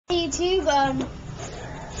YouTube,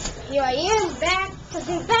 here I am back to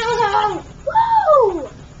the battle. Woo!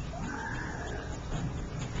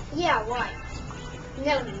 Yeah, right.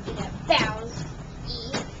 No one did that.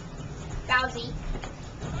 Bowsy.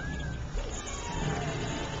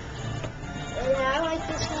 And I like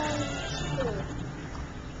this one. Cool.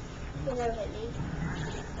 You'll never hit me.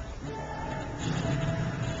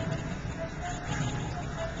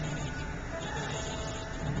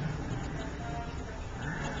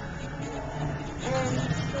 And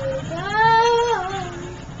here we go.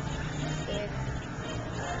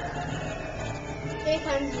 Here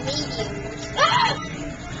comes meteors. Ah!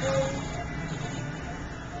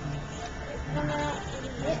 Come out and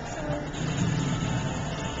hit some.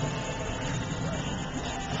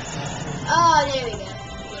 Oh, there we go.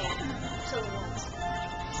 Yeah, so once.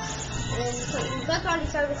 And so you click on the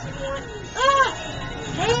service if you want. Ah!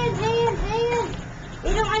 Hand! We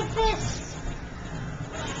don't like this.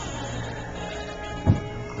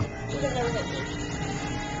 You can never hit me.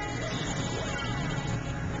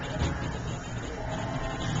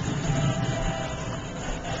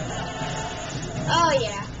 Oh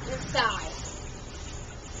yeah, the size.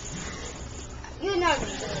 You're not gonna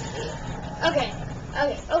do it. Okay.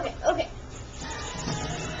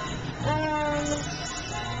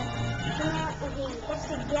 He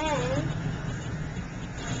hits again.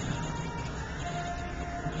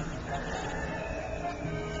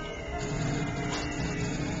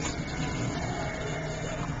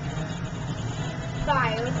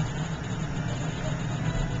 Fire.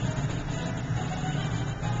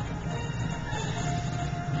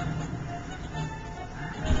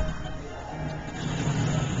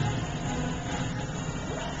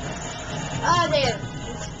 Oh, there.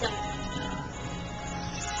 It's done.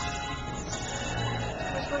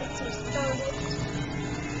 Just want to start it.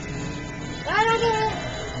 I don't get it.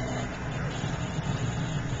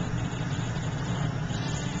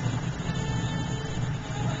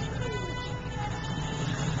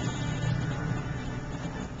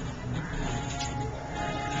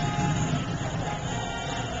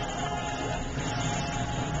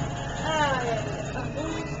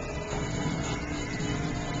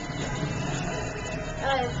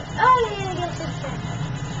 Oh, yeah, I guess it's that.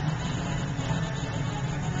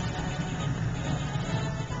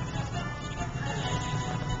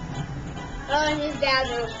 Oh, and his dad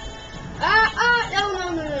goes, no.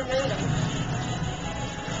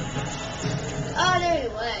 Oh, there he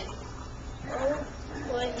was. Oh,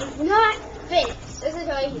 boy, he's not finished. This is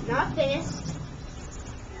why he's not finished.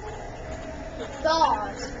 He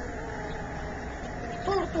thaws.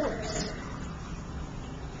 Full force.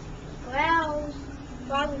 Well,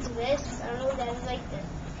 problem to this, I don't know what that is, like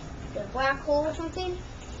the black hole or something.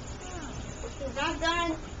 He's not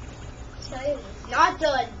done. So he's not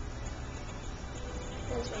done.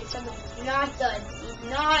 This way, he's not done. He's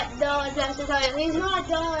not done. That's the time. He's not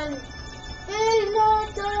done. He's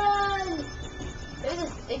not done. There's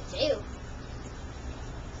a big tail.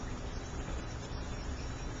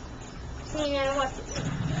 See now, watch this.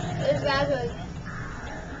 This guy goes.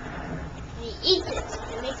 He eats it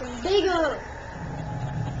and makes him bigger.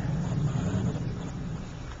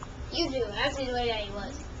 You do. That's the way that he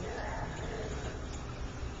was.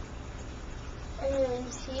 And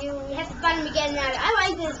here we have to fight him again now. I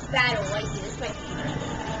like this battle right here. It's my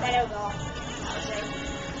favorite. Battle ball. I would say.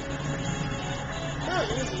 Oh,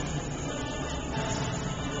 easy.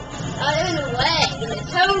 Oh, they're in the way. In the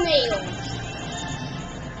toenails.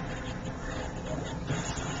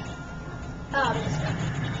 Oh, this guy.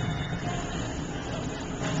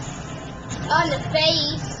 On the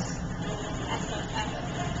face.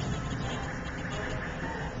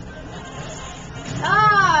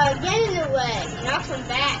 Oh, get in the way. Knock him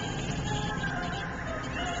back.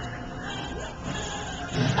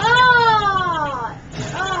 Oh,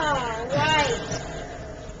 right.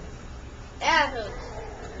 That hurts.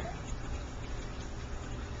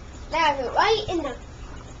 That hurt right in the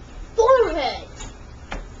forehead.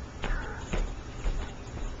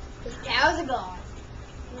 The powers are gone.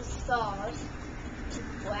 The stars.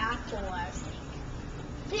 Black hole, I think.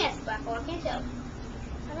 Yes, black hole. I can't tell.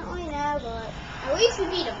 I don't really know, but at least we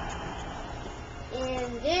beat him.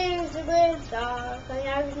 And there's the red star coming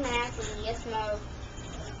out of his mouth, and he gets smoke.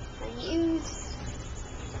 I use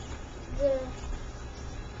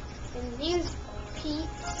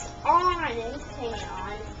peeps on it. Hang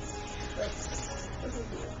on. But this is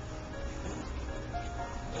good.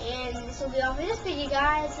 And this will be all for this video,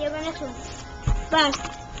 guys. See you on the next one. Bye.